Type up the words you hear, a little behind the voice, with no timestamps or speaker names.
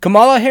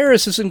Kamala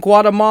Harris is in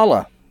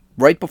Guatemala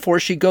right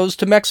before she goes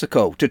to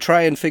Mexico to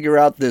try and figure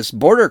out this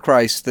border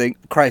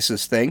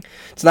crisis thing.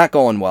 It's not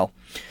going well.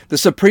 The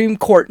Supreme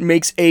Court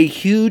makes a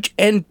huge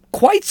and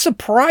quite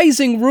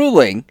surprising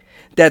ruling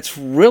that's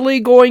really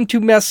going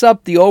to mess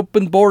up the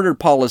open border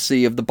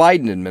policy of the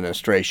Biden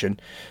administration.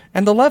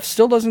 And the left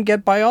still doesn't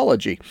get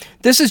biology.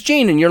 This is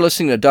Gene, and you're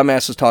listening to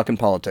Dumbasses Talking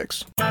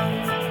Politics.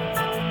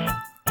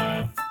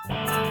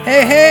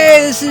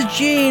 Hey, this is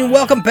Gene.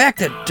 Welcome back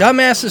to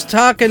Dumbasses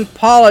Talking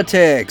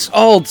Politics.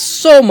 Oh,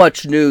 so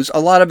much news. A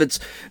lot of it's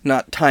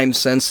not time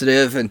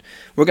sensitive, and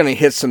we're going to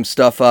hit some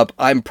stuff up.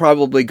 I'm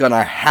probably going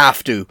to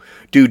have to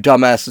do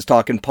Dumbasses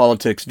Talking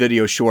Politics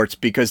video shorts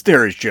because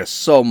there is just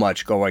so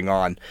much going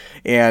on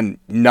and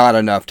not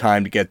enough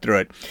time to get through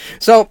it.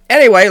 So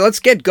anyway,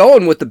 let's get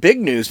going with the big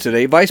news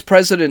today. Vice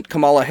President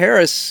Kamala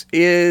Harris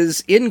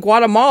is in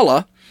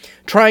Guatemala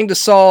trying to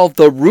solve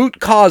the root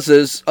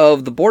causes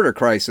of the border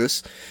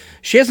crisis.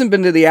 She hasn't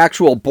been to the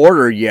actual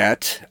border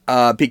yet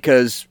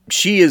because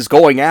she is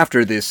going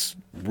after this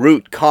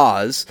root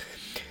cause.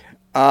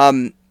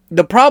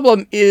 The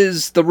problem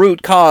is the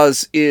root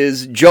cause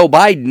is Joe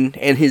Biden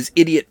and his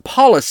idiot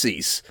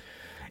policies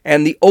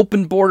and the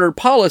open border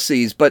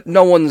policies, but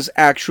no one's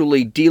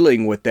actually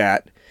dealing with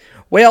that.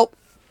 Well,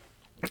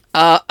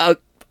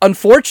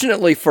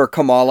 unfortunately for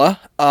Kamala,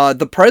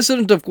 the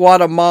president of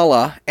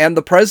Guatemala and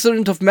the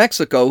president of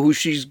Mexico, who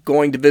she's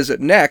going to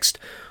visit next,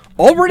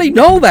 already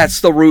know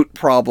that's the root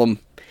problem.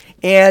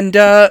 And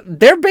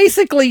they're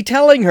basically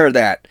telling her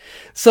that.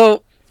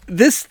 So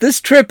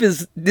this trip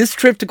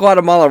to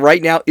Guatemala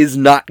right now is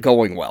not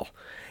going well.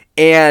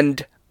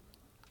 And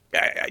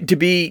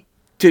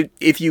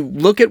if you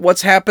look at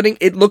what's happening,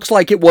 it looks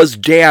like it was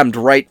damned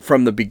right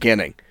from the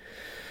beginning.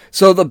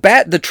 So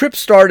the trip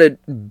started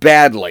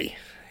badly.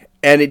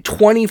 And at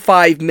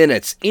 25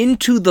 minutes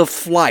into the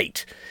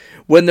flight,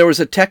 when there was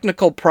a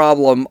technical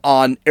problem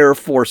on Air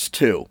Force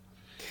 2,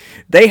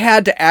 they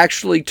had to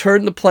actually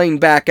turn the plane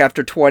back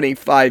after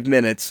 25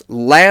 minutes,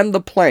 land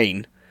the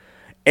plane,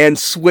 and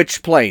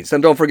switch planes.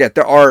 And don't forget,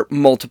 there are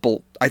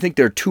multiple, I think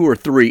there are 2 or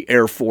 3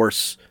 Air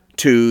Force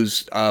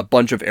 2s, a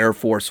bunch of Air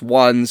Force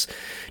 1s.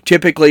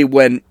 Typically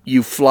when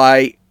you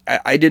fly,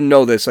 I didn't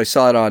know this, I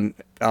saw it on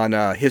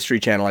History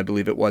Channel, I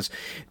believe it was.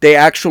 They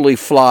actually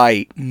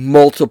fly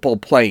multiple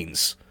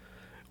planes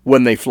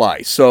when they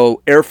fly.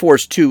 So Air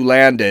Force 2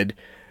 landed.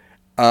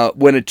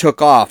 When it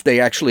took off, they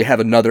actually have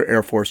another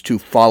Air Force 2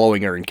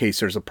 following her in case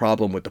there's a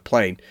problem with the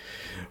plane.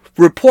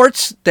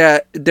 Reports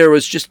that there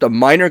was just a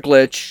minor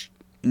glitch.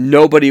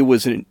 Nobody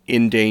was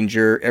in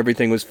danger.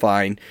 Everything was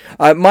fine.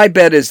 My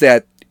bet is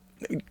that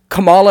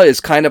Kamala is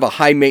kind of a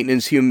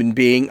high-maintenance human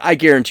being. I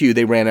guarantee you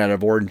they ran out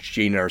of Orange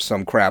Gina or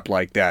some crap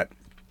like that.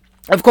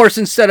 Of course,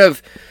 instead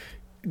of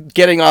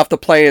getting off the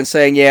plane and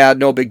saying, yeah,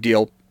 no big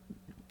deal,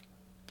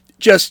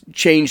 just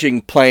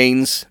changing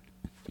planes,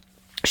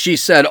 she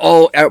said,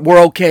 oh,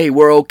 we're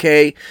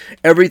okay,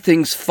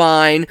 everything's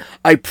fine.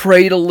 I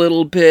prayed a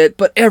little bit,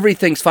 but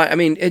everything's fine. I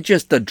mean, it's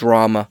just the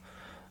drama.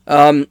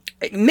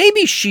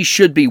 Maybe she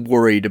should be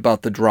worried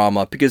about the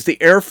drama because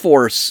the Air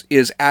Force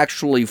is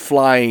actually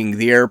flying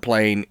the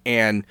airplane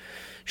and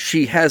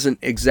she hasn't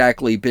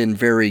exactly been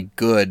very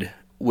good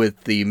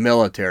with the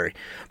military,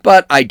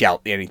 but I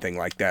doubt anything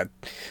like that.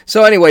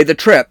 So anyway, the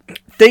trip.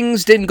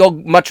 Things didn't go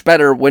much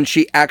better when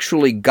she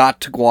actually got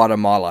to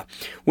Guatemala.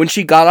 When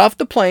she got off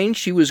the plane,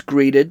 she was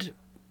greeted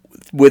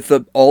with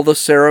all the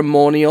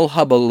ceremonial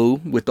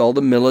hullabaloo, with all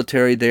the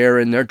military there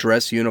in their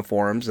dress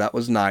uniforms. That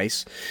was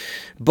nice.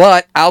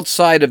 But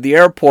outside of the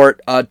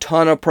airport, a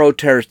ton of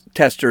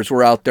protesters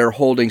were out there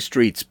holding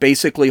streets,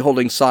 basically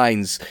holding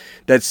signs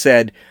that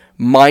said,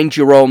 mind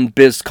your own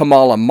business,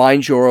 Kamala,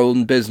 mind your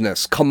own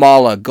business.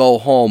 Kamala, go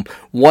home.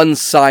 One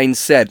sign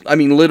said, I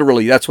mean,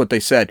 literally, that's what they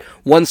said.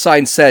 One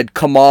sign said,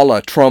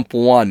 Kamala, Trump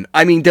won.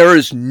 I mean, there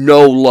is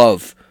no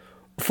love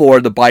for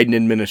the Biden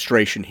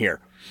administration here.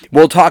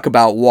 We'll talk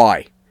about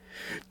why.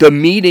 The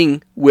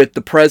meeting with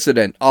the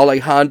president,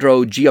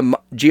 Alejandro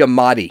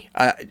Giammattei.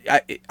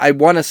 I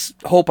want to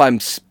hope I'm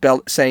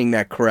saying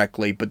that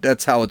correctly, but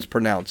that's how it's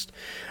pronounced.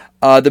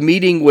 The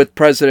meeting with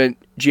President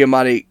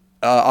Giammattei,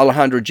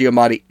 Alejandro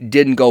Giammattei,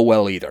 didn't go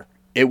well either.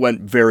 It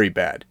went very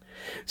bad.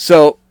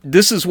 So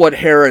this is what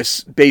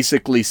Harris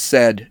basically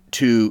said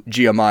to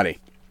Giammattei.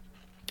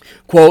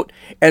 Quote,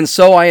 and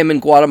so I am in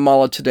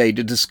Guatemala today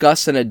to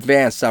discuss and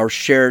advance our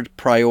shared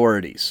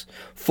priorities.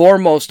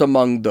 Foremost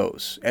among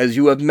those, as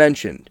you have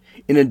mentioned,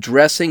 in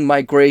addressing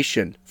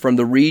migration from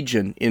the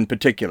region in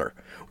particular.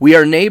 We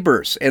are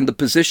neighbors, and the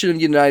position of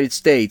the United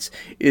States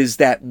is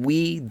that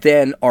we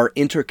then are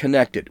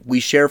interconnected. We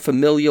share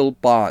familial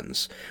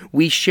bonds.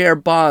 We share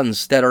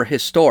bonds that are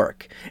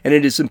historic, and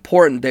it is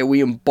important that we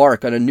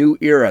embark on a new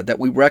era, that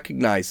we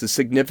recognize the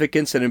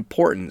significance and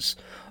importance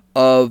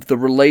of the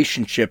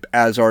relationship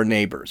as our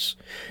neighbors.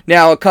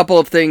 Now, a couple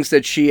of things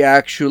that she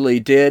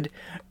actually did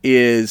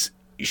is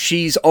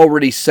she's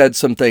already said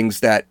some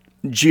things that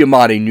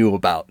Giammattei knew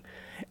about,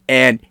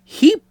 and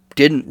he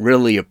didn't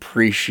really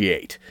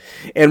appreciate.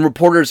 And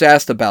reporters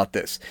asked about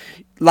this.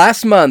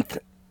 Last month,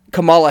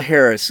 Kamala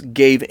Harris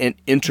gave an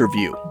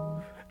interview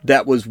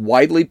that was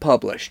widely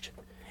published,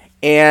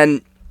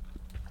 and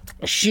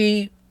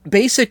she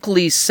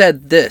basically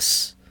said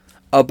this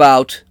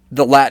about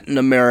the Latin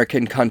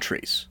American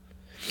countries.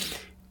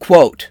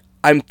 Quote,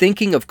 I'm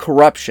thinking of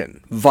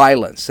corruption,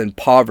 violence, and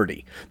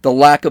poverty, the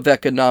lack of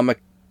economic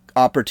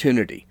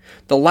opportunity,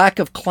 the lack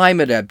of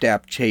climate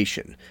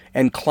adaptation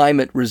and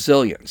climate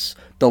resilience,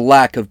 the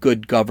lack of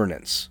good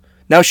governance.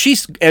 Now,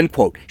 end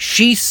quote,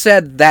 she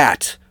said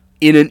that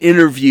in an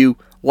interview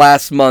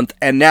last month,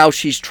 and now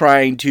she's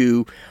trying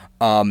to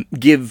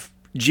give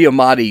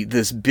Giamatti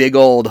this big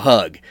old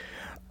hug.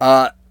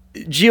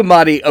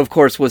 Giamatti, of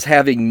course, was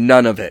having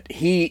none of it.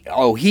 He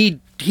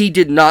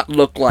did not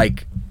look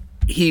like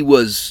he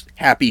was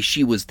happy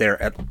she was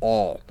there at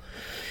all.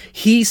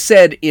 He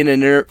said in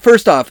an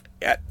first off,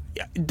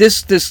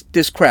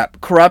 this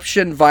crap,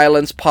 corruption,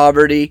 violence,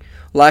 poverty,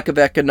 lack of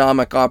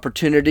economic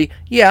opportunity.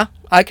 Yeah,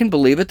 I can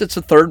believe it. It's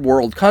a third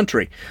world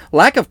country.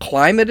 Lack of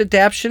climate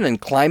adaptation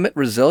and climate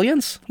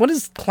resilience? What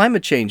does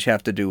climate change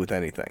have to do with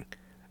anything?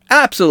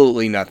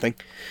 Absolutely nothing.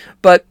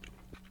 But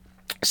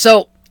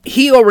so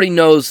he already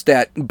knows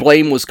that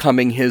blame was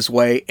coming his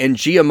way, and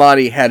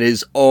Giamatti had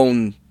his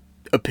own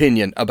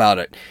opinion about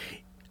it.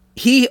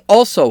 He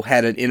also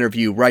had an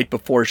interview right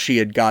before she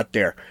had got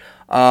there.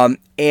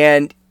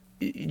 And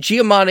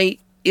Giamatti,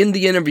 in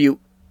the interview,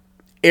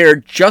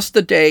 aired just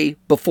the day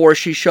before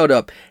she showed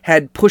up,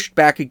 had pushed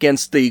back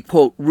against the,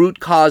 quote, root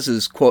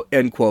causes, quote,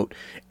 end quote,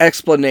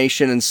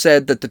 explanation, and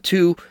said that the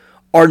two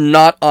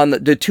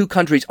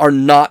countries are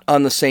not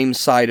on the same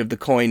side of the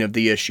coin of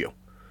the issue.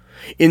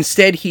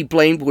 Instead, he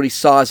blamed what he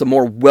saw as a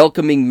more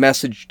welcoming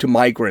message to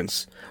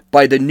migrants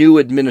by the new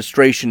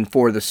administration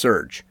for the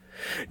surge.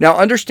 Now,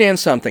 understand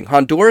something.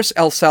 Honduras,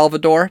 El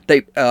Salvador,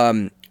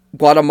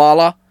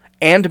 Guatemala,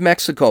 and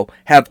Mexico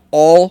have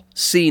all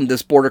seen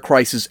this border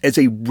crisis as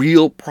a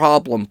real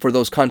problem for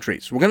those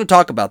countries. We're going to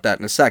talk about that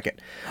in a second.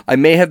 I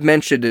may have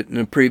mentioned it in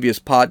a previous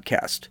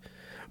podcast.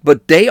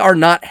 But they are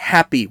not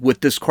happy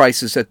with this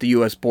crisis at the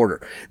U.S.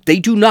 border. They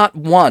do not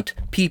want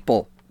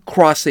people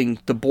crossing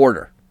the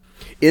border.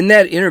 In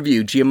that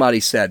interview,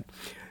 Giamatti said,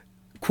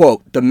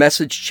 quote, the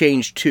message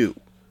changed too.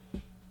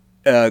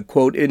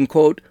 Quote, end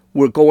quote,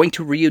 we're going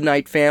to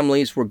reunite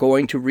families, we're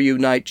going to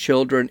reunite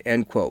children,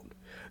 end quote.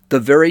 The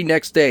very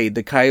next day,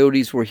 the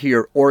Coyotes were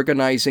here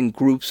organizing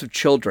groups of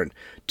children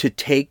to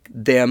take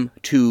them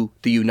to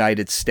the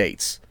United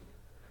States.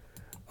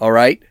 All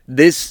right?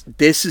 This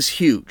is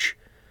huge.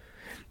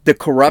 The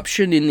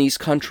corruption in these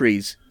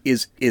countries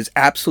is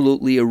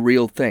absolutely a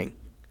real thing.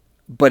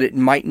 But it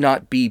might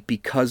not be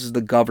because of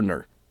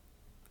the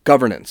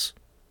governance,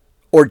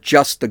 or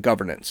just the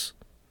governance.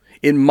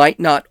 It might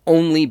not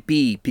only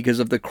be because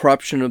of the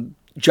corruption of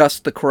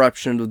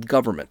the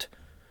government.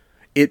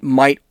 It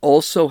might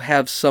also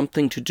have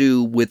something to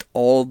do with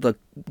all the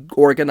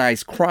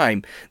organized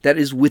crime that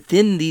is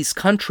within these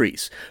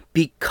countries,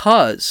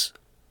 because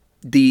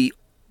the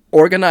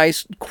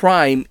organized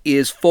crime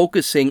is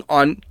focusing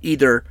on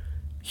either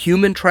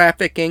human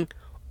trafficking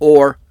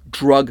or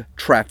drug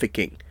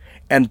trafficking.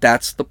 And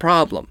that's the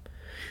problem.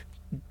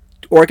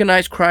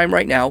 Organized crime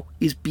right now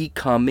is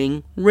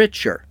becoming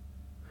richer.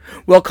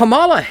 Well,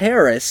 Kamala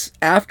Harris,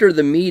 after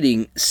the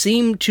meeting,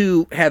 seemed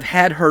to have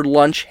had her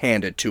lunch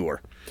handed to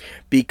her,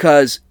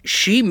 because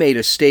she made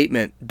a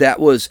statement that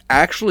was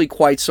actually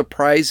quite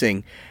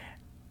surprising,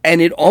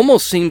 and it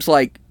almost seems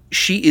like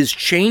she is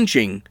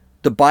changing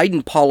the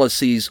Biden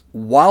policies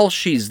while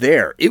she's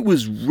there. It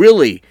was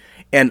really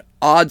an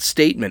odd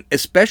statement,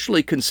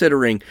 especially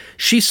considering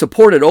she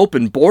supported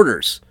open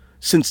borders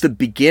since the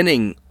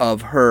beginning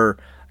of her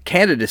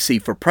candidacy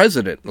for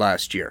president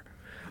last year.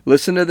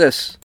 Listen to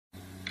this.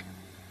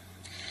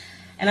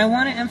 And I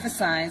want to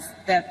emphasize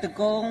that the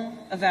goal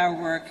of our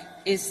work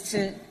is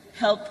to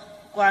help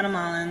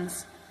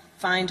Guatemalans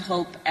find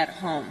hope at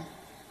home.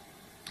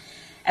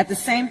 At the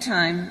same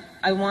time,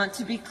 I want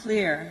to be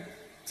clear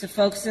to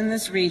folks in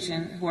this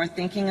region who are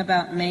thinking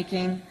about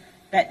making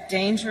that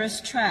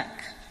dangerous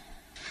trek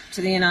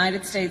to the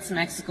United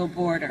States-Mexico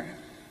border.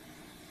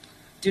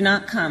 Do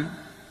not come.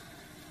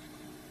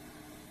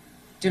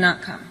 Do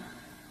not come.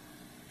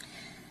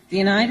 The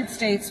United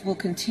States will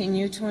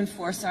continue to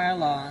enforce our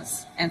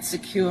laws and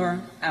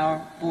secure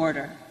our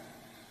border.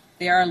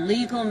 There are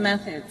legal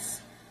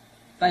methods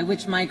by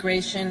which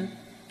migration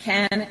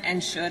can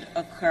and should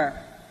occur.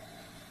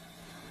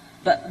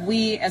 But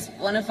we, as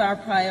one of our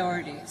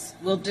priorities,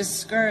 will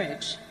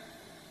discourage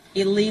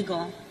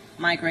illegal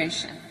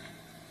migration.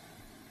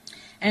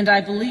 And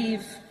I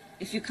believe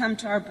if you come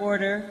to our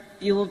border,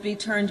 you will be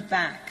turned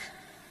back.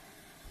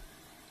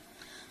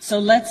 So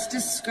let's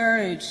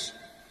discourage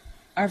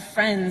our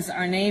friends,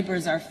 our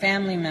neighbors, our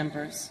family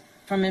members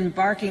from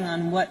embarking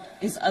on what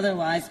is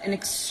otherwise an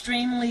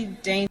extremely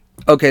dangerous...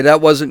 Okay, that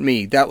wasn't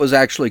me. That was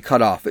actually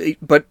cut off.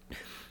 But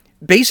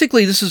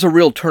basically, this is a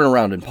real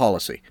turnaround in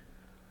policy.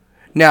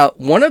 Now,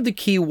 one of the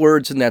key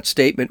words in that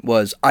statement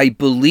was, I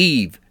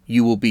believe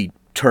you will be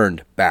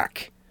turned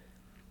back.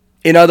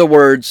 In other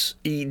words,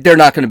 they're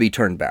not going to be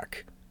turned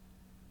back.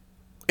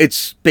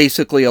 It's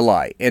basically a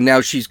lie. And now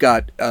she's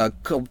got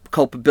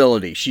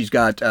culpability. She's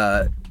got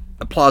a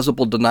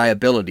plausible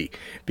deniability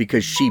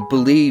because she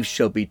believes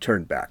she'll be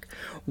turned back.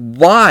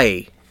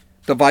 Why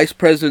the Vice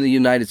President of the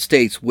United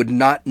States would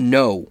not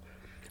know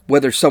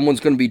whether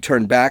someone's going to be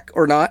turned back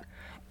or not,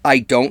 I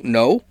don't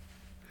know.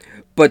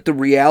 But the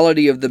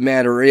reality of the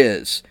matter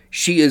is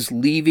she is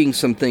leaving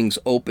some things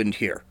opened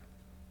here,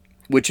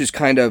 which is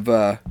kind of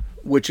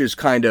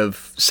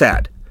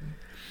sad.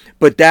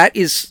 But that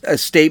is a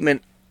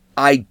statement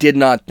I did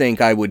not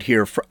think I would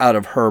hear out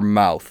of her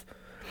mouth.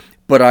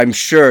 But I'm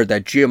sure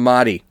that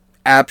Giamatti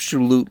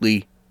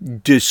absolutely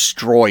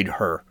destroyed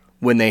her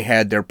when they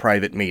had their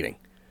private meeting.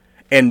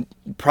 And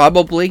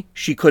probably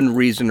she couldn't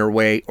reason her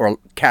way or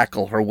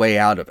cackle her way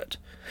out of it.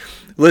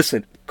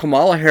 Listen,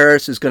 Kamala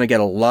Harris is going to get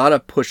a lot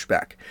of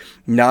pushback,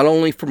 not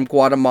only from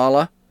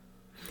Guatemala,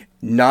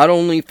 not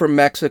only from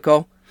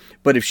Mexico,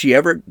 but if she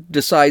ever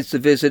decides to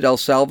visit El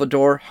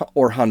Salvador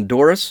or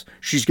Honduras,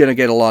 she's going to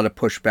get a lot of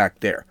pushback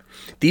there.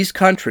 These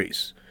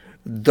countries,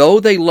 though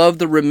they love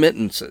the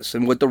remittances,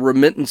 and what the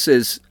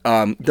remittances,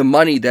 the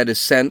money that is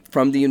sent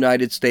from the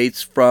United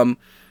States, from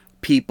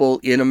people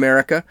in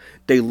America,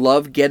 they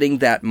love getting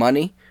that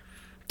money.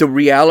 The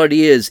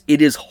reality is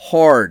it is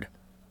hard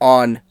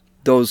on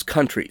those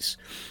countries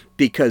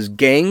because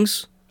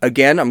gangs,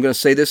 again, I'm going to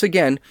say this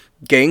again,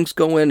 gangs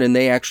go in and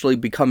they actually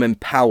become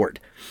empowered.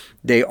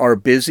 They are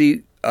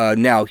busy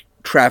now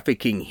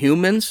trafficking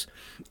humans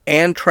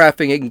and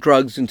trafficking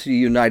drugs into the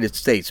United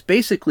States.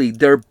 Basically,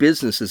 their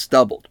business is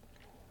doubled.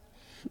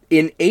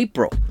 In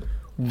April,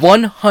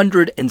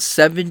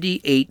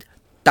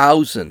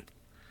 178,000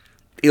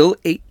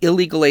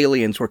 illegal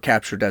aliens were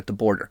captured at the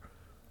border.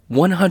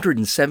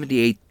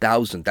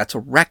 178,000. That's a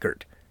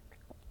record.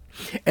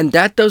 And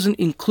that doesn't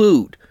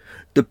include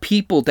the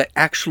people that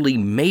actually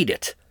made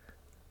it.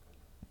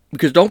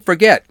 Because don't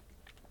forget,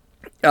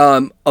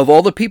 of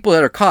all the people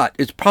that are caught,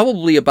 it's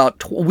probably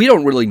about, we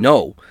don't really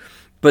know,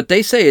 but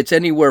they say it's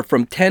anywhere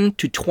from 10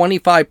 to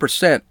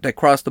 25% that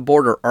cross the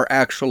border are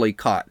actually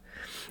caught.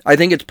 I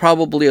think it's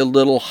probably a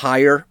little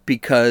higher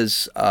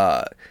because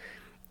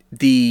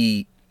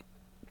the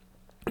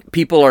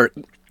people are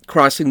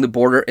crossing the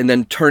border and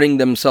then turning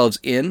themselves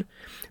in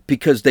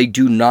because they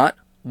do not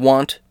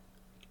want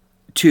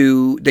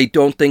to, they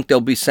don't think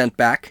they'll be sent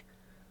back,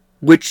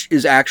 which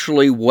is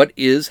actually what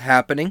is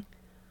happening.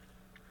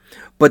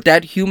 But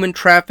that human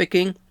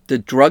trafficking, the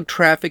drug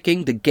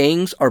trafficking, the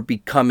gangs are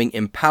becoming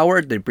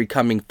empowered. They're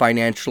becoming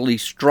financially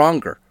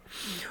stronger.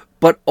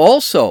 But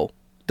also,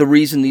 the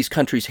reason these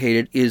countries hate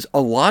it is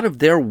a lot of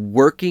their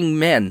working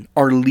men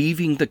are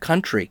leaving the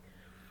country.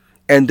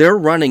 And they're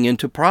running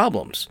into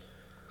problems.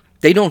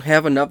 They don't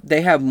have enough,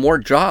 they have more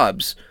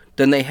jobs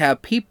than they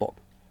have people.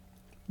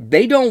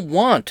 They don't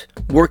want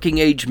working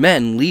age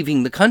men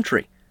leaving the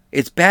country.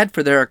 It's bad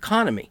for their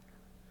economy.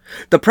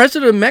 The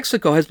president of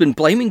Mexico has been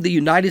blaming the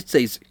United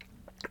States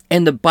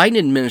and the Biden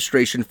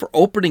administration for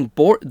opening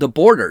the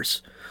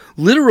borders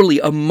literally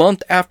a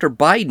month after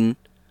Biden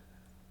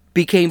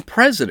became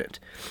president.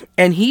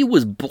 And he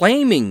was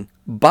blaming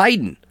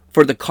Biden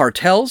for the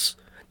cartels.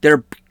 They're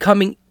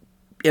becoming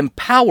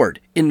empowered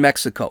in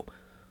Mexico.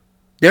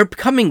 They're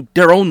becoming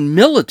their own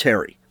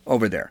military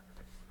over there.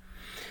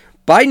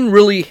 Biden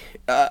really,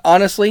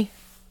 honestly,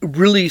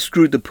 really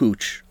screwed the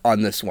pooch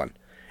on this one.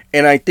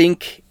 And I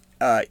think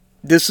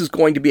this is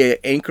going to be an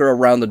anchor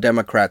around the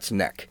Democrats'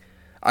 neck.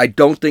 I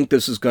don't think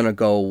this is going to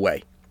go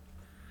away.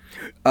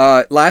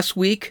 Last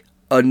week,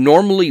 a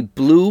normally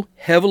blue,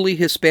 heavily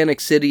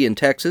Hispanic city in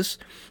Texas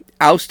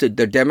ousted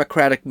their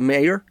Democratic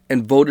mayor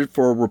and voted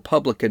for a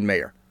Republican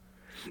mayor.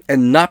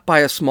 And not by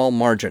a small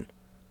margin.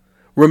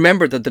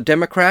 Remember that the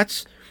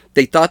Democrats,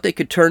 they thought they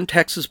could turn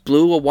Texas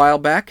blue a while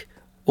back.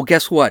 Well,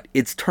 guess what?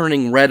 It's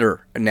turning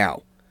redder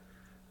now.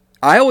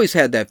 I always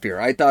had that fear.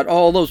 I thought,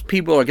 oh, those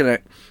people are going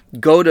to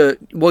go to...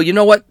 Well, you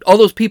know what? All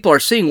those people are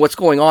seeing what's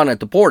going on at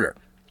the border.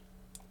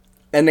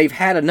 And they've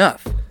had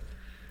enough.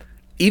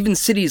 Even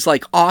cities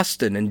like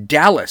Austin and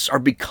Dallas are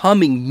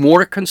becoming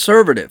more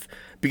conservative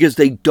because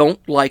they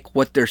don't like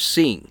what they're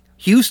seeing.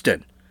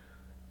 Houston,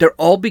 they're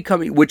all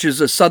becoming, which is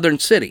a southern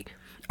city,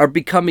 are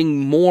becoming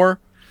more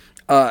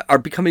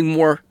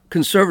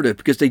conservative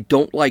because they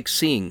don't like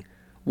seeing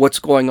what's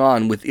going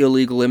on with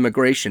illegal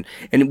immigration.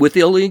 And with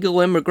illegal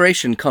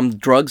immigration comes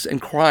drugs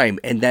and crime,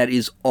 and that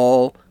is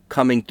all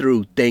coming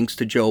through thanks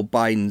to Joe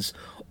Biden's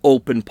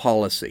open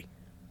policy.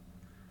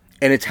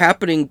 And it's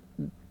happening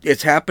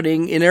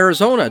in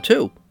Arizona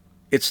too.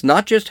 It's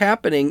not just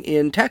happening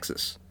in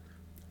Texas.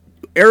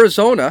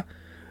 Arizona,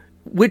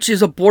 which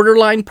is a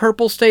borderline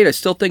purple state, I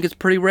still think it's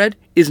pretty red,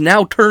 is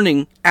now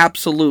turning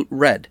absolute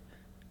red.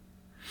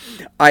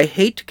 I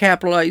hate to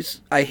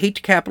capitalize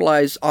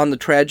on the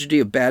tragedy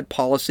of bad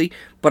policy,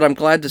 but I'm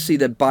glad to see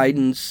that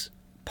Biden's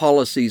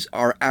policies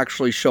are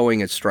actually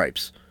showing its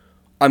stripes.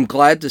 I'm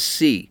glad to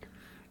see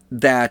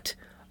that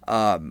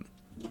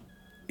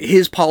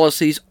his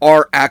policies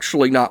are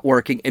actually not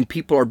working, and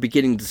people are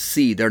beginning to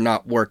see they're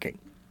not working.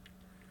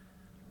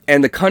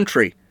 And the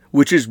country,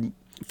 which is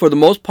for the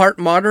most part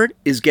moderate,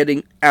 is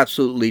getting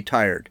absolutely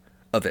tired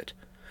of it.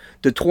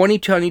 The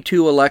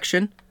 2022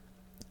 election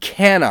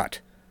cannot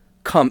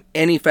come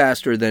any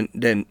faster than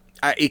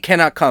it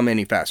cannot come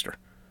any faster.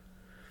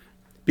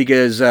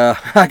 Because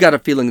I got a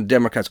feeling the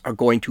Democrats are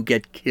going to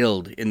get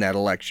killed in that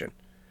election.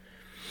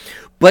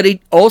 But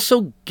it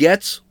also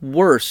gets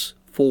worse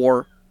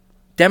for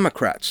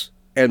Democrats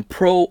and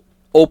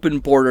pro-open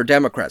border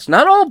Democrats.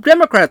 Not all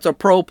Democrats are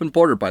pro-open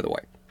border, by the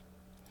way.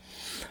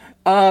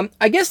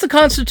 I guess the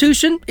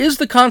Constitution is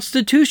the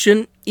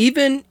Constitution,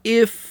 even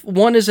if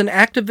one is an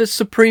activist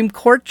Supreme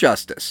Court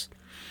justice.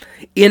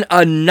 In a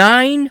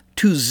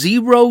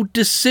 9-0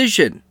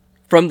 decision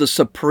from the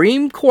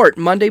Supreme Court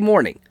Monday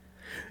morning,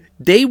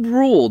 they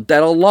ruled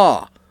that a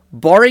law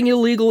barring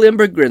illegal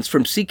immigrants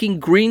from seeking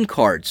green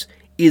cards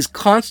is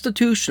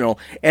constitutional,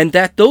 and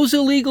that those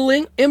illegal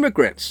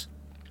immigrants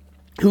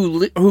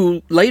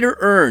who later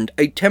earned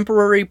a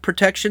temporary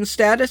protection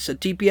status, a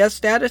TPS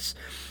status,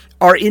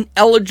 are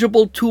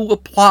ineligible to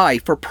apply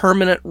for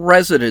permanent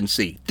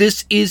residency.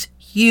 This is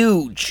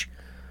huge.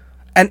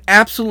 And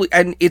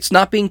it's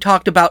not being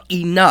talked about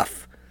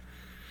enough.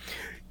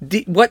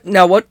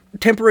 What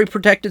temporary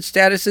protected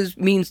status is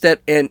means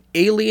that an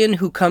alien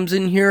who comes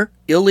in here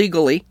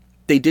illegally,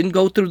 they didn't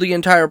go through the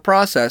entire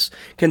process,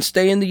 can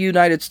stay in the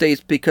United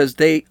States because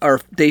they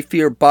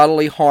fear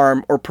bodily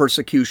harm or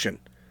persecution.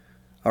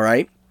 All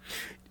right?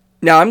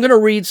 Now, I'm going to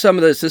read some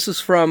of this. This is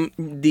from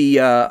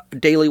the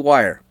Daily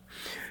Wire.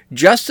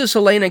 Justice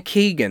Elena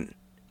Kagan,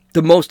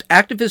 the most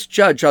activist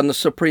judge on the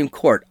Supreme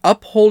Court,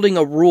 upholding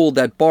a rule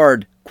that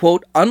barred,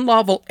 quote,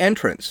 unlawful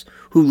entrants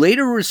who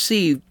later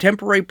received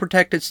temporary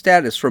protected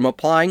status from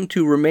applying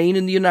to remain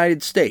in the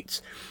United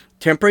States.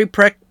 Temporary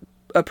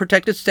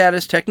protected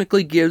status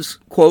technically gives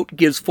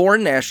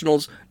foreign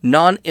nationals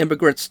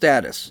non-immigrant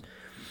status.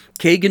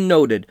 Kagan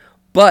noted,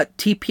 but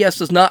TPS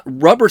does not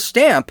rubber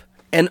stamp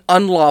an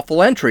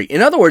unlawful entry.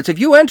 In other words, if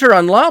you enter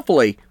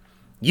unlawfully,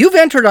 you've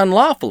entered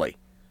unlawfully.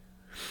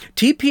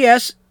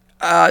 TPS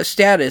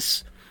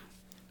status,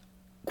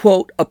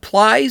 quote,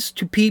 applies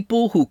to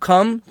people who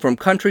come from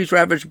countries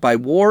ravaged by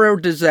war or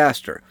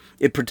disaster.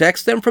 It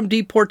protects them from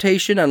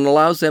deportation and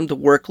allows them to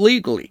work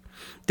legally.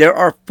 There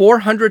are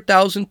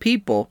 400,000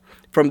 people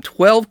from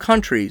 12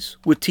 countries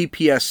with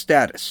TPS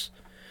status.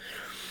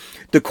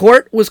 The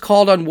court was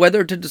called on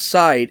whether to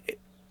decide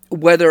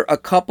whether a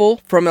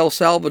couple from El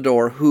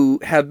Salvador who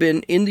have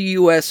been in the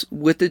U.S.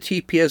 with the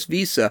TPS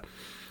visa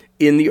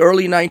in the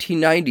early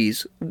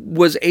 1990s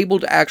was able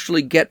to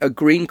actually get a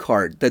green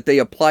card that they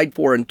applied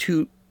for in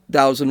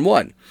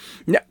 2001.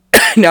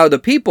 Now the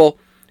people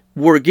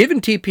were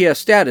given TPS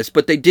status,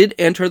 but they did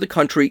enter the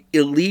country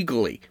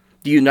illegally.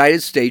 The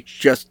United States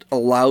just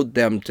allowed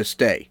them to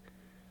stay.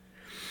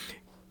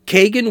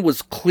 Kagan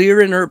was clear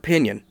in her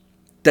opinion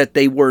that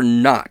they were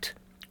not.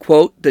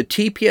 Quote, the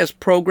TPS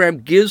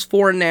program gives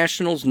foreign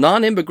nationals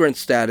non-immigrant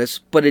status,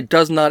 but it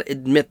does not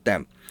admit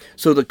them.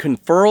 So the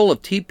conferral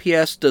of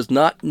TPS does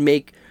not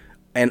make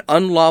an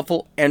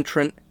unlawful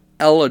entrant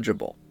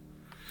eligible.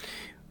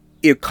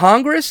 If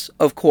Congress,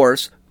 of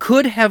course,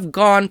 could have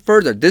gone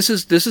further, this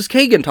is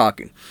Kagan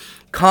talking.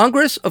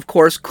 Congress, of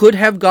course, could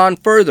have gone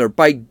further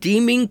by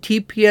deeming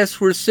TPS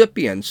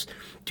recipients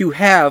to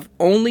have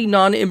only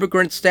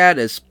non-immigrant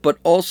status, but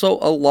also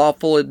a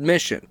lawful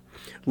admission.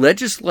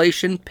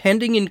 Legislation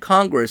pending in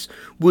Congress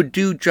would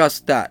do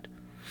just that.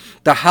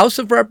 The House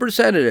of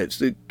Representatives,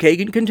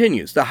 Kagan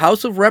continues, the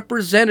House of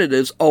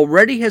Representatives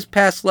already has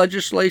passed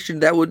legislation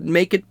that would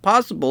make it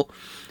possible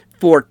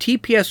for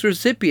TPS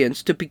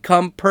recipients to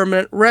become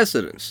permanent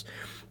residents.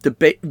 The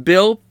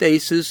bill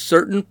faces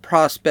certain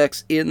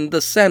prospects in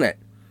the Senate.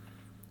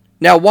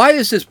 Now, why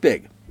is this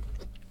big?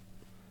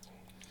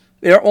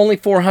 There are only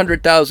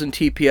 400,000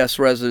 TPS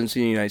residents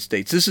in the United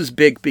States. This is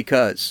big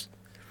because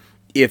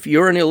if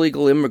you're an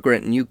illegal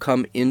immigrant and you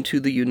come into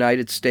the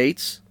United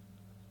States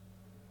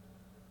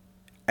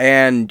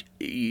and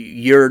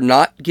you're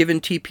not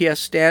given TPS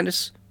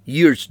status,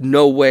 there's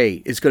no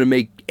way it's going to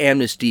make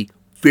amnesty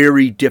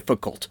very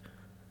difficult.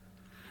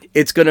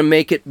 It's going to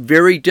make it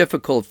very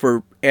difficult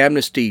for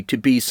amnesty to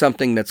be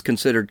something that's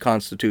considered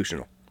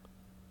constitutional.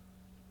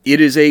 It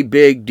is a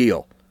big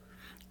deal.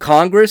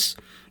 Congress,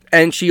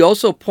 and she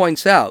also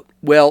points out,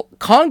 well,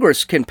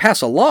 Congress can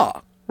pass a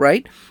law,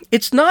 right?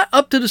 It's not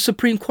up to the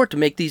Supreme Court to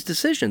make these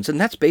decisions, and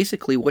that's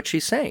basically what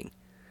she's saying.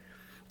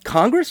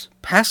 Congress,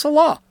 pass a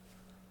law.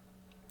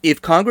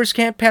 If Congress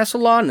can't pass a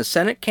law and the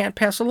Senate can't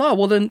pass a law,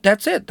 well, then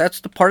that's it.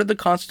 That's the part of the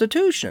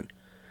Constitution.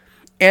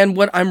 And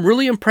what I'm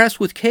really impressed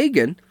with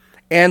Kagan,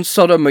 and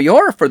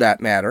Sotomayor for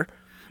that matter,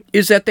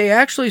 is that they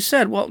actually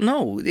said, well,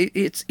 no,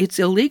 it's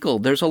illegal.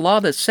 There's a law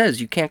that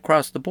says you can't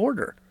cross the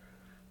border.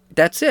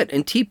 That's it.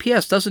 And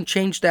TPS doesn't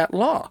change that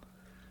law.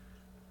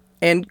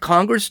 And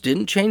Congress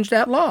didn't change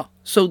that law.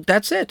 So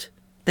that's it.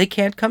 They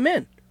can't come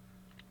in.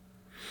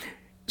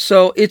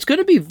 So it's going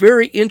to be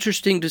very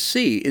interesting to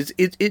see.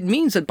 It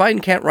means that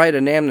Biden can't write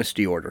an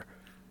amnesty order.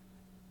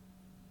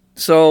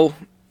 So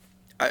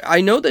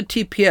I know that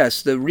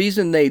TPS, the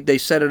reason they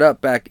set it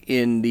up back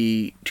in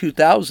the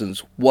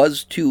 2000s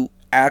was to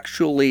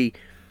actually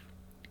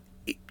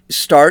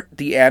start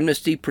the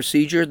amnesty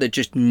procedure that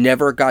just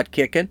never got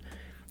kicking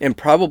and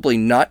probably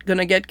not going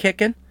to get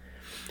kicking.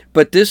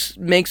 But this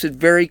makes it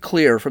very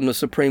clear from the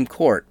Supreme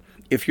Court.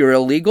 If you're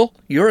illegal,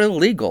 you're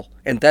illegal.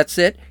 And that's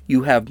it.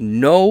 You have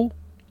no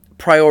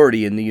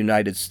priority in the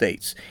United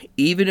States,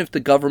 even if the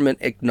government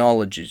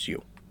acknowledges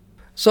you.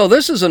 So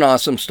this is an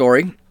awesome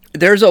story.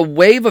 There's a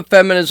wave of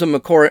feminism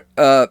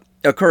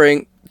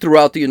occurring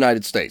throughout the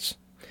United States.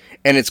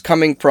 And it's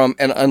coming from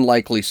an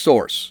unlikely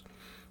source.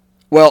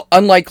 Well,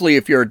 unlikely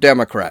if you're a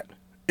Democrat.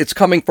 It's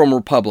coming from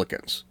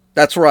Republicans.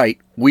 That's right.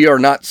 We are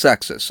not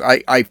sexist.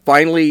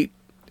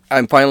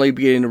 I'm finally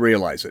beginning to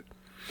realize it.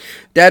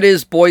 That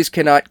is, boys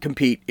cannot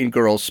compete in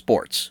girls'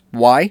 sports.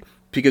 Why?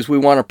 Because we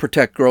want to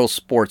protect girls'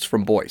 sports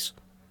from boys.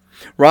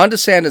 Ron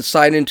DeSantis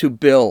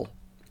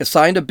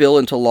signed a bill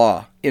into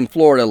law in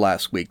Florida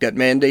last week that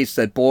mandates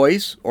that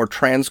boys, or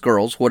trans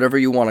girls, whatever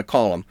you want to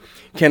call them,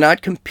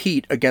 cannot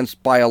compete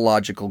against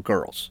biological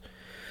girls.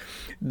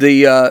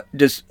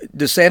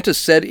 DeSantis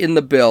said in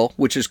the bill,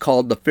 which is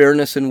called the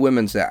Fairness in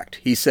Women's Act,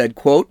 he said,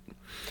 quote,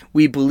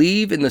 "We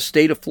believe in the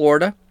state of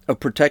Florida of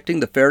protecting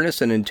the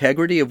fairness and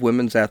integrity of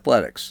women's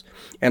athletics.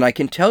 And I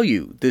can tell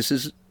you,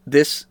 this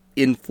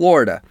in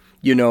Florida,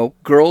 you know,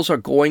 girls are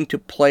going to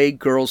play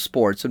girls'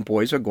 sports and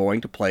boys are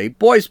going to play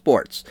boys'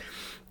 sports.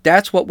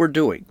 That's what we're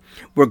doing.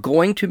 We're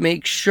going to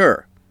make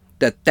sure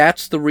that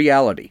that's the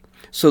reality.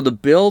 So the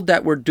bill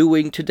that we're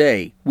doing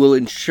today will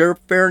ensure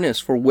fairness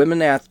for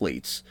women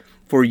athletes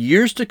for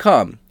years to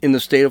come in the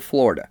state of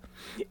Florida.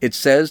 It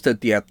says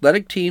that the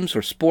athletic teams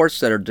or sports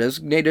that are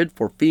designated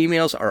for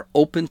females are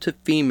open to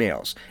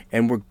females,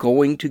 and we're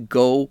going to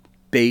go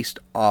based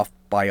off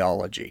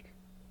biology."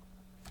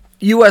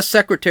 U.S.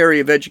 Secretary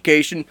of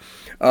Education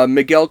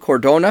Miguel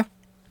Cardona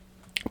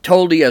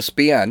told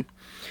ESPN,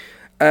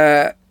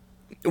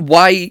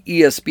 why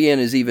ESPN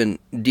is even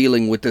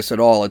dealing with this at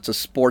all, it's a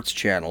sports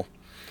channel,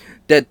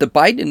 that the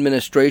Biden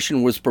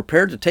administration was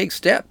prepared to take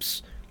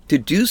steps to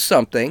do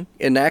something,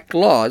 enact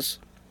laws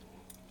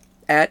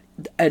at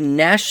a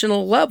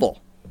national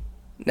level.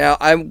 Now,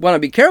 I want to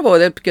be careful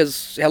with it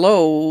because,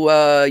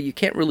 you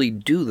can't really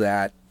do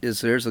that.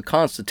 There's a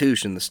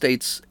Constitution. The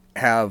states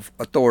have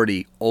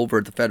authority over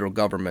the federal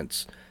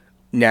government's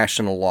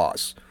national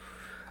laws.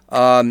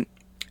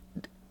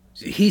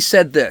 He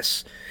said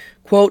this,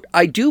 quote,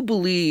 "I do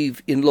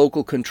believe in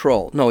local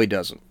control." No, he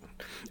doesn't.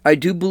 "I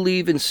do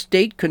believe in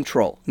state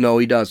control." No,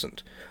 he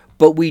doesn't.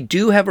 "But we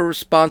do have a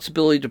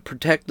responsibility to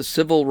protect the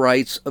civil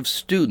rights of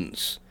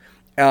students."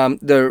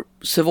 The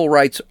civil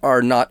rights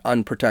are not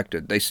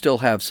unprotected. They still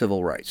have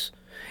civil rights.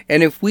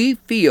 "And if we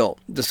feel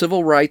the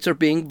civil rights are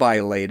being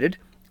violated,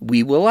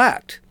 we will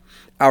act.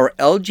 Our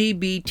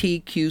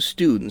LGBTQ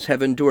students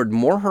have endured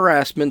more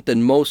harassment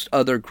than most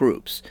other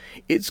groups.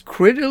 It's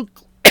critically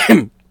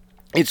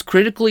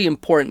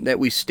important that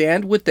we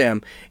stand with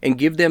them and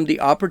give them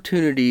the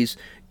opportunities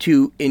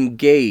to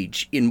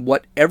engage in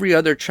what every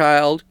other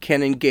child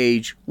can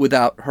engage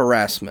without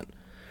harassment."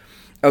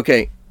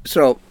 Okay,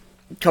 so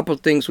a couple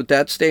of things with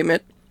that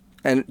statement,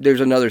 and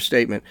there's another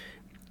statement.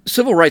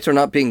 Civil rights are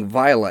not being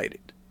violated.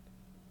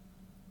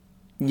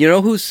 You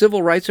know whose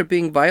civil rights are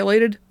being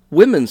violated?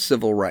 Women's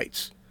civil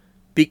rights.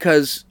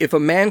 Because if a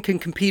man can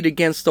compete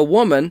against a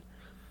woman,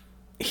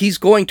 he's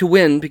going to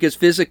win because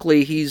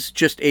physically he's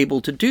just able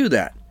to do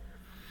that.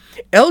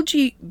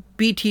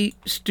 LGBT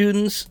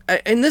students,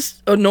 and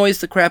this annoys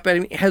the crap out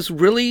of me, has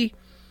really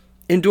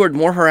endured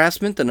more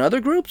harassment than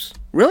other groups?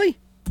 Really?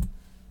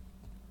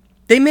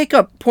 They make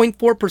up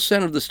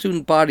 0.4% of the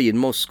student body in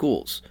most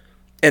schools.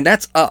 And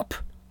that's up,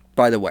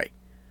 by the way.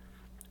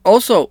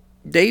 Also,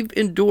 they've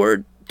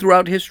endured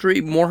throughout history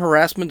more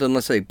harassment than,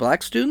 let's say,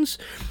 black students.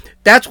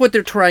 That's what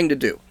they're trying to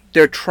do.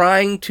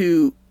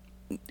 The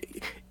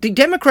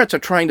Democrats are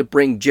trying to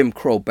bring Jim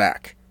Crow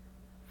back.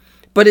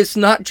 But it's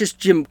not just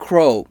Jim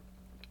Crow,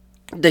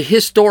 the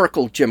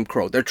historical Jim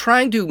Crow. They're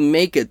trying to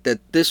make it that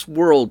this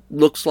world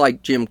looks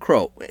like Jim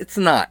Crow. It's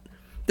not.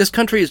 This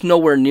country is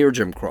nowhere near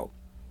Jim Crow.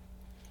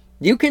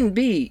 You can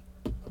be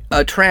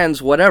a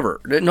trans whatever.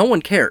 No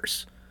one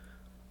cares.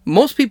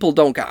 Most people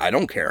don't. I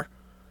don't care.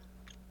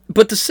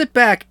 But to sit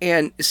back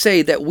and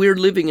say that we're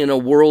living in a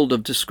world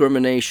of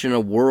discrimination, a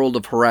world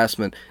of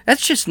harassment,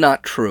 that's just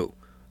not true.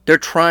 They're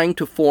trying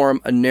to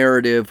form a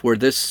narrative where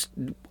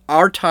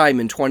our time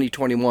in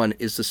 2021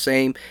 is the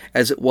same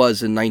as it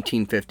was in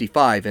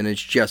 1955, and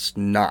it's just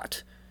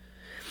not.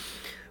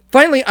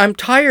 Finally, I'm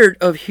tired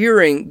of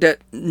hearing that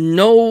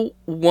no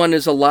one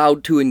is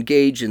allowed to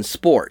engage in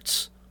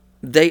sports.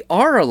 They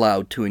are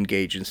allowed to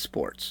engage in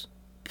sports.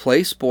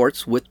 Play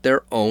sports with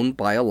their own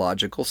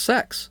biological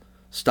sex.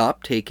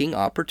 Stop taking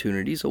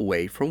opportunities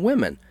away from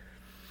women.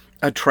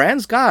 A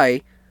trans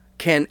guy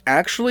can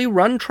actually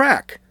run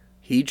track.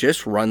 He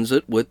just runs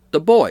it with the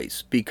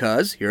boys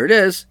because, here it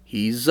is,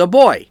 he's a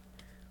boy.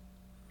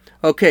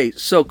 Okay,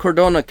 so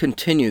Cardona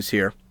continues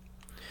here.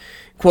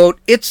 Quote,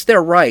 "It's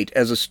their right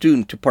as a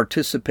student to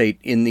participate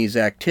in these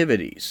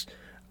activities.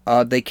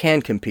 They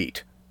can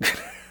compete.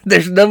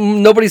 There's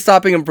nobody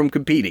stopping them from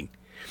competing.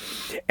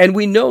 And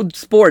we know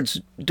sports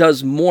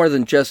does more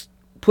than just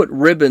put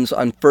ribbons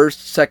on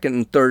first, second,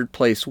 and third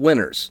place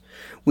winners.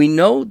 We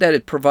know that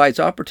it provides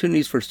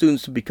opportunities for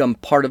students to become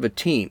part of a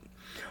team,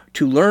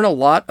 to learn a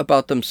lot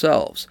about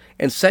themselves,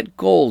 and set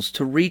goals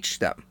to reach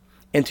them,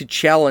 and to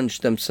challenge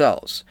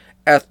themselves.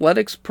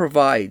 Athletics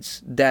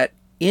provides that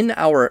in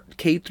our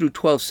K through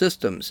 12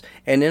 systems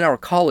and in our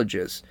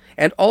colleges,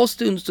 and all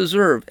students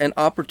deserve an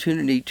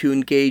opportunity to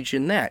engage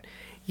in that.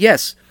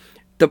 Yes,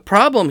 the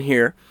problem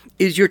here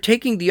is you're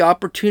taking the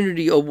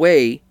opportunity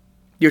away,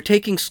 you're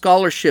taking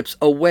scholarships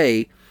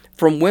away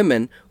from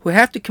women who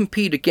have to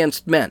compete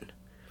against men,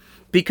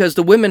 because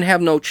the women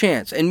have no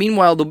chance. And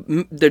meanwhile,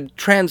 the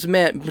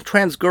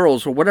trans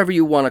girls, or whatever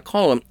you want to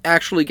call them,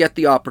 actually get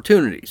the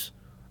opportunities,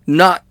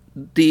 not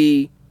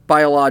the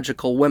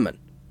biological women.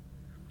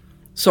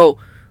 So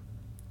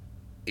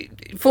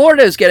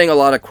Florida is getting a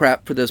lot of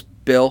crap for this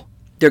bill.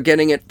 They're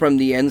getting it from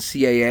the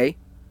NCAA.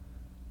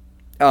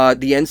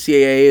 The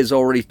NCAA is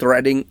already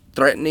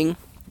threatening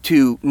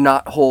to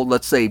not hold,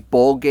 let's say,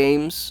 bowl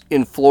games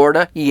in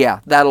Florida. Yeah,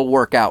 that'll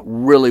work out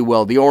really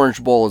well. The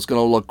Orange Bowl is going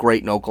to look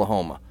great in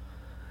Oklahoma.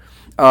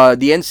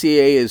 The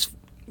NCAA is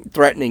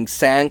threatening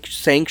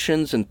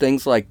sanctions and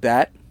things like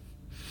that.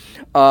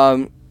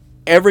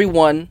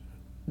 Everyone,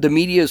 the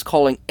media is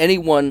calling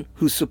anyone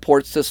who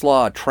supports this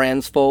law a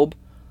transphobe,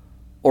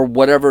 or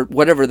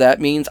whatever that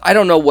means. I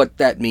don't know what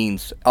that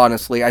means,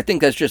 honestly. I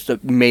think that's just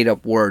a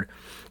made-up word.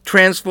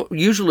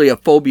 Usually a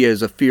phobia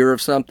is a fear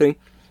of something.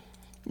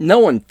 No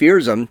one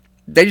fears them.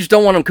 They just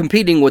don't want them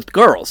competing with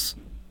girls.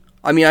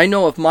 I mean, I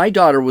know if my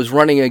daughter was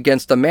running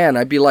against a man,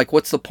 I'd be like,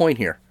 what's the point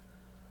here?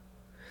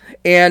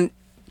 And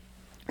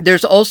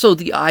there's also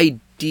the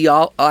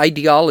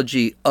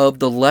ideology of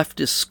the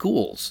leftist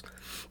schools,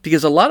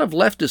 because a lot of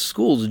leftist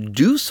schools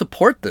do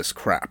support this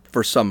crap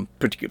for some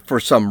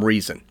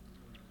reason.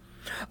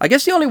 I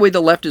guess the only way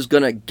the left is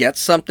going to get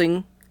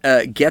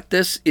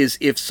this is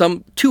if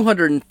some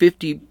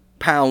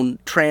 250-pound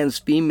trans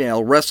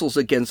female wrestles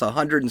against a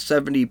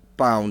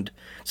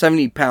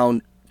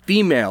 170-pound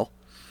female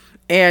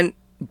and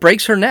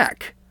breaks her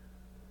neck.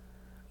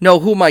 No,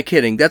 who am I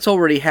kidding? That's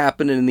already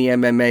happened in the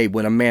MMA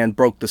when a man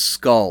broke the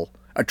skull.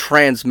 A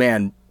trans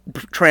woman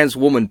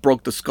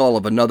broke the skull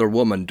of another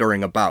woman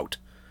during a bout.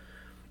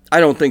 I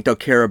don't think they'll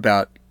care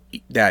about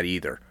that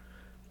either,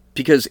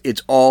 because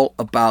it's all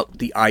about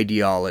the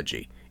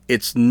ideology.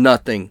 It's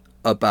nothing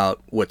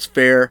about what's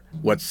fair,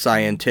 what's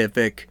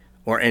scientific,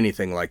 or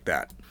anything like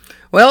that.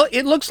 Well,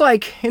 it looks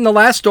like, in the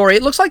last story,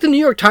 it looks like the New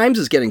York Times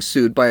is getting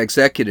sued by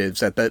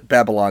executives at the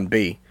Babylon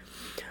Bee.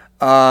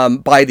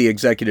 By the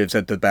executives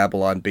at the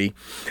Babylon Bee.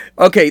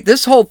 Okay,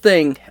 this whole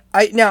thing,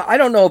 I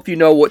don't know if you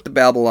know what the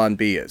Babylon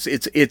Bee is.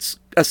 It's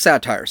a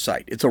satire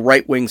site. It's a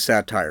right-wing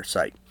satire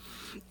site.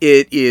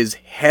 It is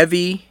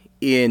heavy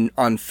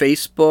on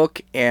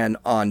Facebook and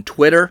on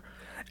Twitter.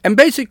 And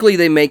basically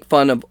they make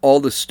fun of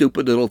all the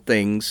stupid little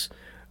things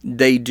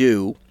they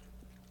do,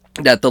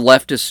 that the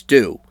leftists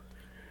do.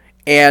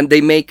 And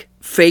they make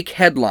fake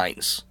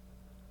headlines.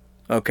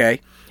 Okay?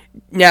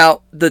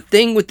 Now, the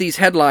thing with these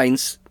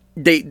headlines,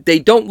 they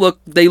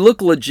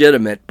look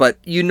legitimate, but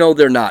you know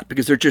they're not,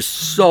 because they're just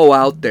so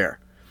out there.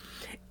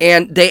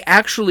 And they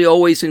actually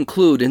always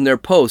include in their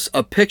posts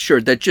a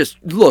picture that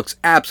just looks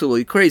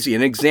absolutely crazy.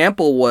 An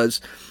example was,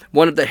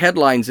 one of the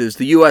headlines is,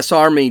 the U.S.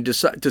 Army to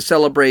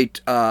celebrate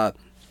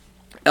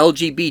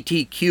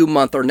LGBTQ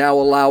month are now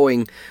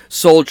allowing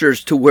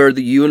soldiers to wear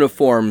the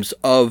uniforms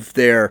of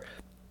their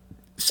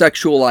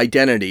sexual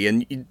identity.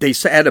 And they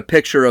had a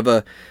picture of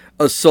a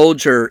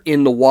soldier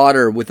in the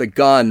water with a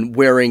gun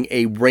wearing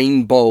a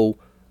rainbow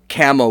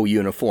camo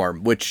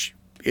uniform, which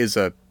is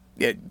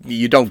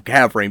you don't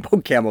have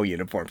rainbow camo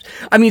uniforms.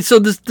 I mean, so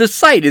the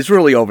site is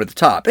really over the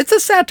top. It's a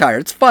satire.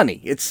 It's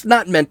funny. It's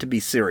not meant to be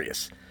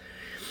serious.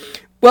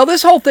 Well,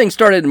 this whole thing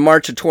started in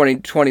March of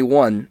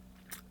 2021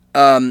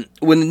 when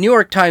the New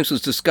York Times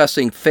was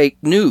discussing fake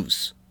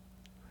news.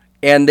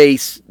 And they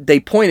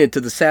pointed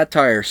to the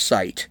satire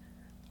site,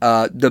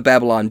 the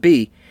Babylon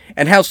Bee,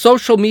 and how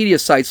social media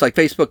sites like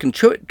Facebook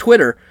and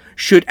Twitter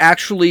should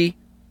actually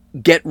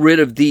get rid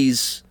of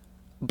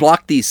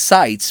block these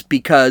sites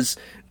because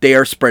they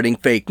are spreading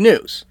fake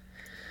news.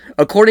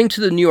 According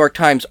to the New York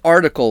Times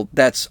article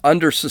that's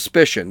under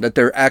suspicion that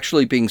they're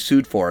actually being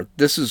sued for,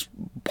 this is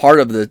part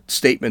of the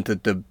statement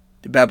that the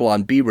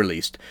Babylon Bee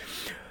released.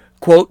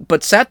 Quote,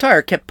 but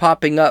satire kept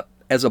popping up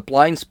as a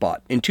blind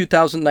spot. In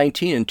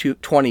 2019 and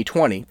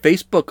 2020,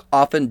 Facebook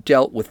often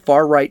dealt with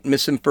far-right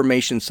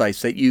misinformation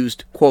sites that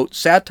used, quote,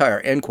 satire,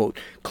 end quote,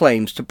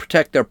 claims to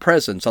protect their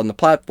presence on the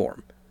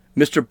platform,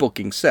 Mr.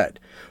 Booking said.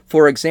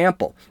 For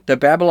example, the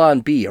Babylon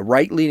Bee, a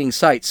right-leaning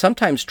site,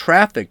 sometimes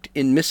trafficked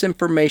in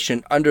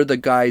misinformation under the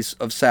guise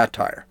of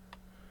satire.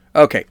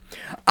 Okay,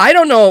 I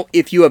don't know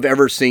if you have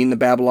ever seen the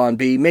Babylon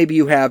Bee. Maybe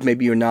you have,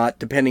 maybe you're not,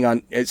 depending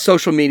on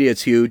social media.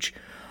 It's huge,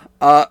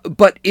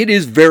 but it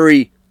is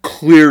very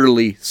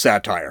clearly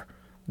satire.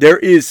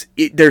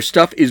 Their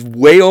stuff is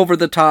way over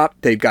the top.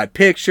 They've got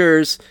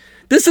pictures.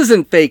 This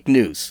isn't fake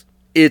news.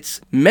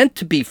 It's meant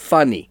to be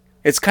funny.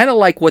 It's kind of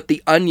like what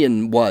The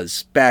Onion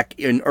was back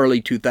in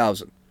early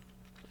 2000.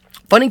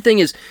 Funny thing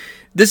is,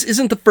 This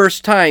isn't the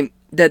first time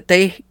that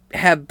they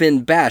have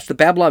been bashed. The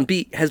Babylon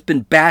Bee has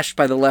been bashed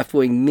by the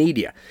left-wing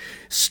media.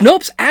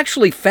 Snopes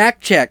actually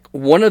fact-checked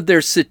one of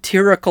their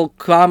satirical,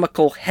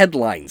 comical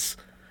headlines.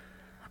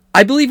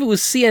 I believe it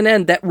was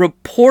CNN that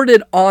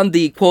reported on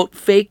the, quote,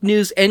 fake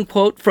news, end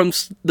quote, from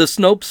the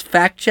Snopes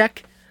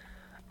fact-check.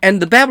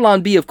 And the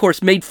Babylon Bee, of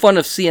course, made fun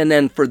of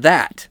CNN for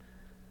that.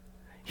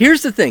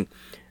 Here's the thing.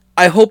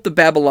 I hope the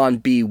Babylon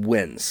Bee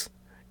wins.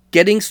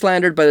 Getting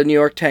slandered by the New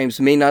York Times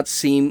may not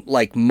seem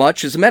like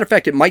much. As a matter of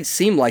fact, it might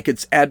seem like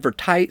it's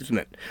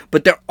advertisement.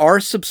 But there are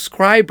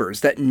subscribers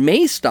that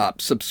may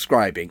stop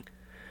subscribing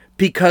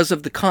because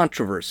of the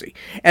controversy.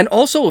 And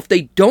also, if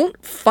they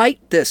don't fight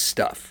this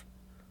stuff,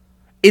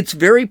 it's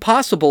very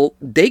possible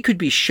they could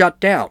be shut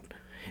down.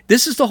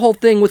 This is the whole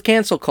thing with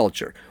cancel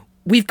culture.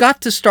 We've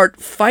got to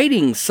start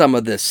fighting some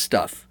of this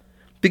stuff.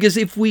 Because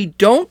if we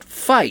don't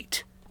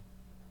fight,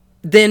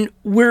 then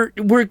we're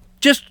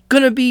just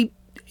going to be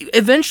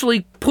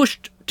eventually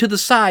pushed to the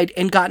side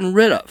and gotten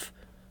rid of.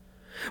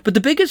 But the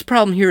biggest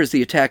problem here is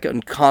the attack on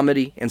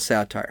comedy and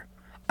satire.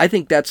 I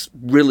think that's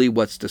really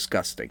what's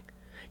disgusting.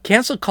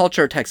 Cancel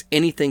culture attacks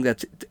anything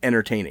that's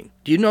entertaining.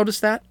 Do you notice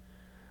that?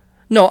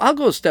 No, I'll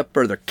go a step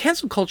further.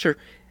 Cancel culture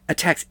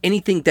attacks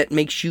anything that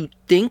makes you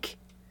think,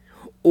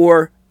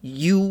 or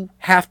you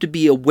have to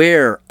be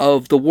aware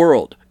of the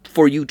world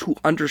for you to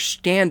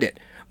understand it.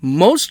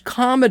 Most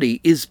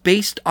comedy is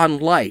based on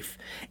life,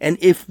 and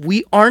if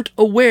we aren't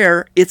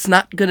aware, it's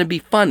not going to be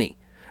funny.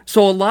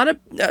 So a lot of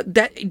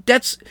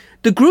that's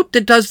the group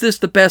that does this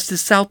the best is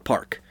South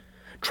Park.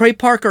 Trey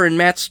Parker and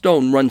Matt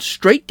Stone run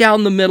straight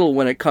down the middle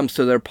when it comes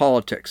to their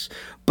politics,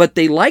 but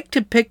they like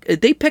to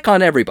pick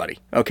on everybody,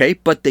 okay?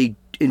 But they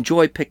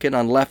enjoy picking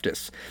on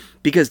leftists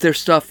because their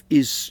stuff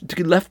is, the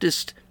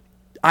leftist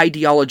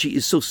ideology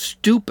is so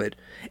stupid,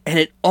 and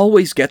it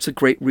always gets a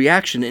great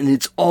reaction, and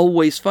it's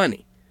always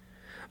funny.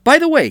 By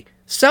the way,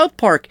 South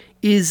Park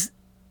is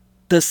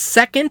the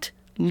second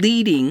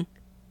leading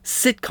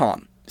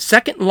sitcom,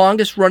 second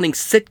longest running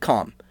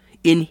sitcom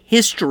in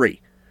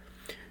history.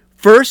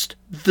 First,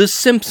 The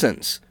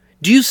Simpsons.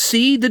 Do you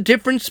see the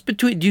difference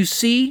between, do you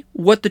see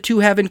what the two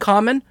have in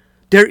common?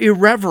 They're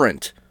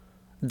irreverent.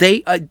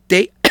 They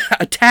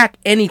attack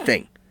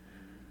anything.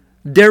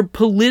 They're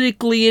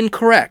politically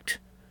incorrect.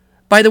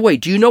 By the way,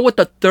 do you know what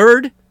the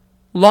third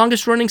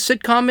longest running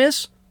sitcom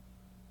is?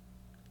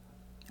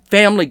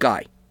 Family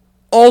Guy.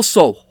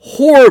 Also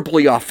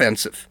horribly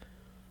offensive.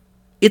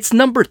 It's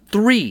number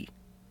 3.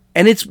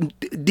 And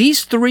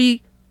these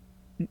 3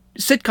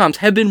 sitcoms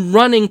have been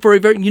running for a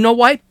very... You know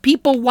why?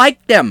 People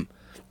like them.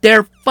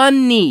 They're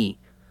funny.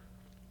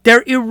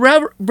 They're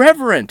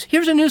irreverent.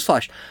 Here's a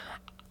newsflash.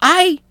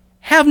 I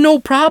have no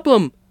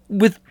problem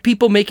with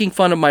people making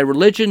fun of my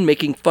religion,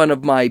 making fun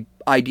of my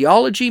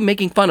ideology,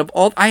 making fun of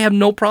all... I have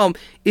no problem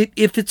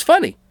if it's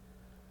funny.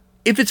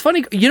 If it's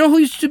funny, you know who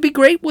used to be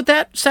great with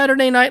that?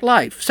 Saturday Night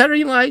Live.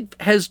 Saturday Night Live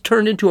has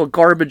turned into a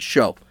garbage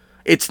show.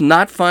 It's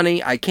not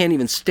funny. I can't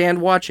even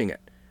stand watching it.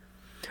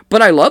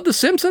 But I love The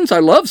Simpsons. I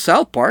love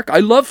South Park. I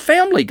love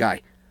Family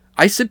Guy.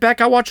 I sit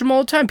back, I watch them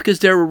all the time because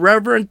they're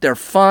irreverent, they're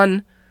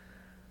fun.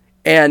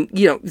 And,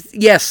 you know,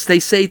 yes, they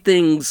say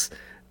things...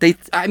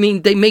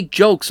 They make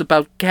jokes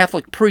about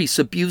Catholic priests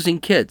abusing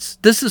kids.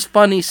 This is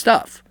funny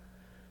stuff.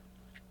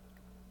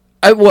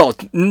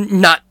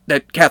 Not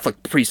that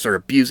Catholic priests are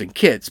abusing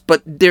kids,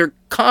 but their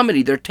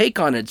comedy, their take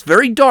on it's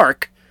very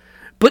dark,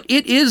 but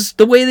it is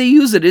the way they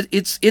use it.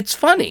 It's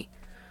funny.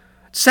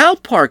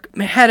 South Park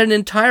had an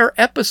entire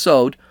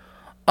episode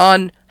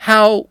on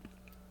how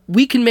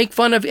we can make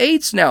fun of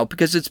AIDS now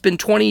because it's been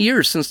 20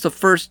 years since the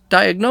first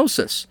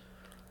diagnosis.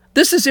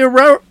 This is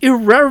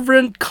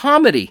irreverent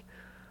comedy,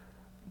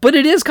 but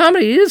it is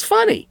comedy. It is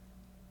funny.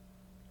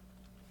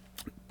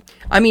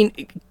 I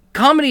mean,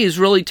 comedy is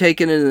really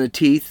taken in the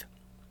teeth.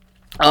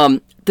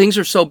 Things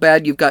are so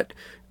bad, you've got,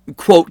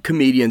 quote,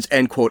 comedians,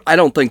 end quote. I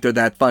don't think they're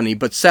that funny,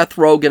 but Seth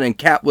Rogen and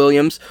Cat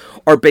Williams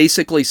are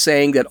basically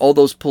saying that all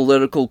those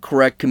political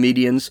correct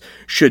comedians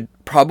should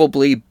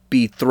probably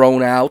be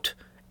thrown out,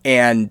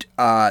 and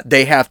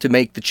they have to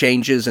make the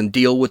changes and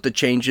deal with the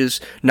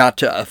changes, not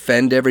to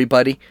offend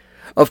everybody.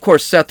 Of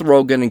course, Seth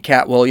Rogen and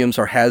Cat Williams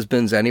are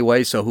has-beens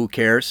anyway, so who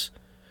cares?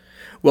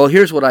 Well,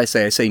 here's what I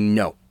say. I say,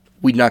 no,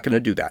 we're not going to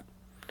do that.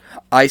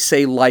 I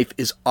say life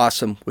is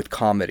awesome with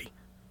comedy.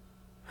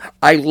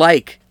 I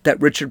like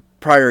that Richard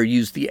Pryor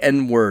used the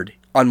N-word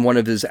on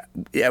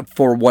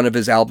for one of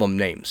his album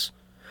names.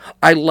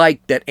 I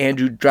like that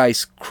Andrew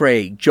Dice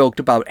Clay joked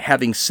about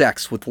having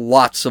sex with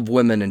lots of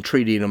women and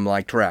treating them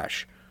like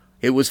trash.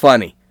 It was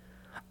funny.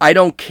 I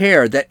don't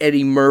care that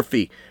Eddie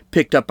Murphy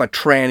picked up a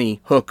tranny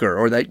hooker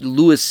or that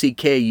Louis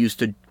C.K. used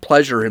to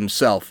pleasure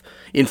himself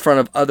in front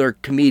of other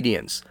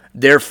comedians.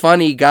 They're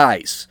funny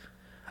guys.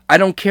 I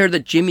don't care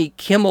that Jimmy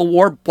Kimmel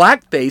wore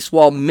blackface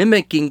while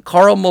mimicking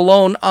Karl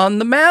Malone on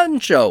The Madden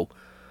Show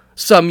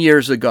some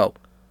years ago.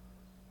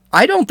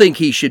 I don't think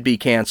he should be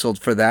canceled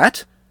for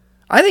that.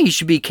 I think he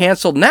should be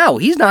canceled now.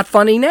 He's not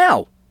funny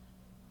now.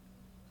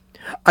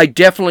 I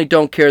definitely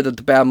don't care that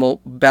the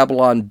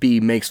Babylon Bee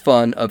makes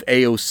fun of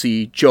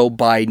AOC, Joe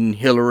Biden,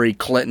 Hillary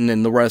Clinton,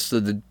 and the rest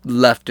of the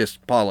leftist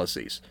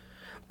policies.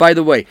 By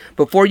the way,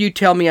 before you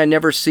tell me I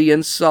never see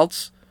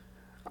insults,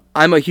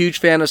 I'm a huge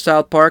fan of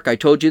South Park. I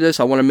told you this.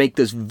 I want to make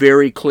this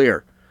very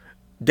clear.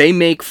 They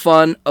make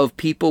fun of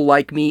people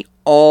like me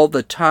all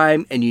the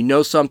time, and you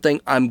know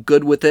something? I'm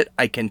good with it.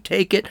 I can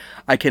take it.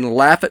 I can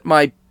laugh at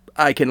my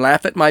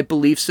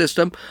belief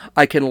system.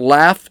 I can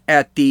laugh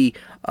at the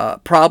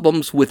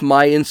problems with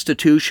my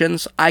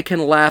institutions. I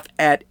can laugh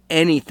at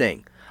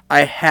anything.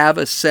 I have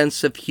a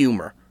sense of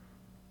humor.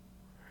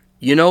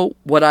 You know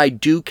what I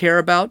do care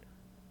about?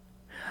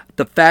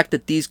 The fact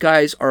that these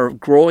guys are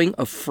growing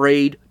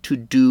afraid to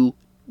do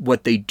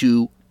what they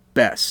do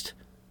best.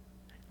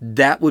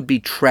 That would be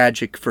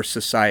tragic for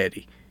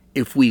society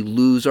if we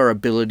lose our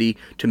ability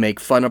to make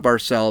fun of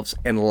ourselves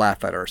and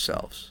laugh at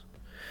ourselves.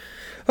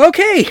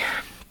 Okay.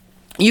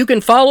 You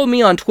can follow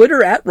me on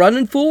Twitter at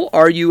RunninFool,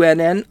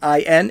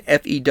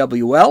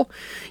 RUNNINFEWL.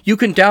 You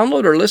can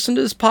download or listen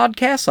to this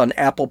podcast on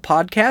Apple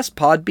Podcasts,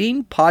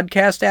 Podbean,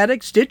 Podcast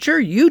Addict, Stitcher,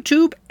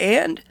 YouTube,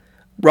 and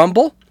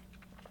Rumble.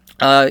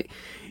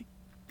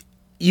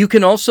 You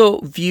can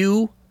also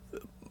view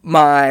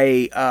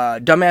my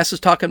Dumbasses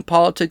Talking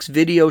Politics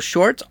video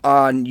shorts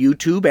on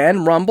YouTube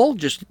and Rumble.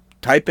 Just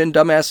type in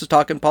Dumbasses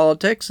Talking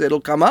Politics. It'll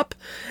come up.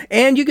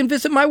 And you can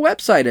visit my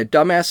website at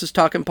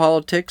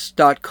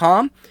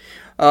dumbassestalkingpolitics.com.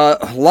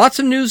 Lots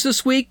of news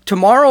this week.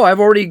 Tomorrow, I've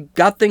already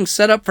got things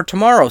set up for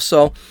tomorrow.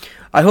 So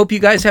I hope you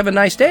guys have a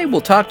nice day. We'll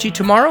talk to you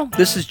tomorrow.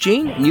 This is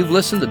Gene, and you've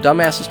listened to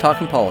Dumbasses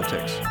Talking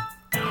Politics.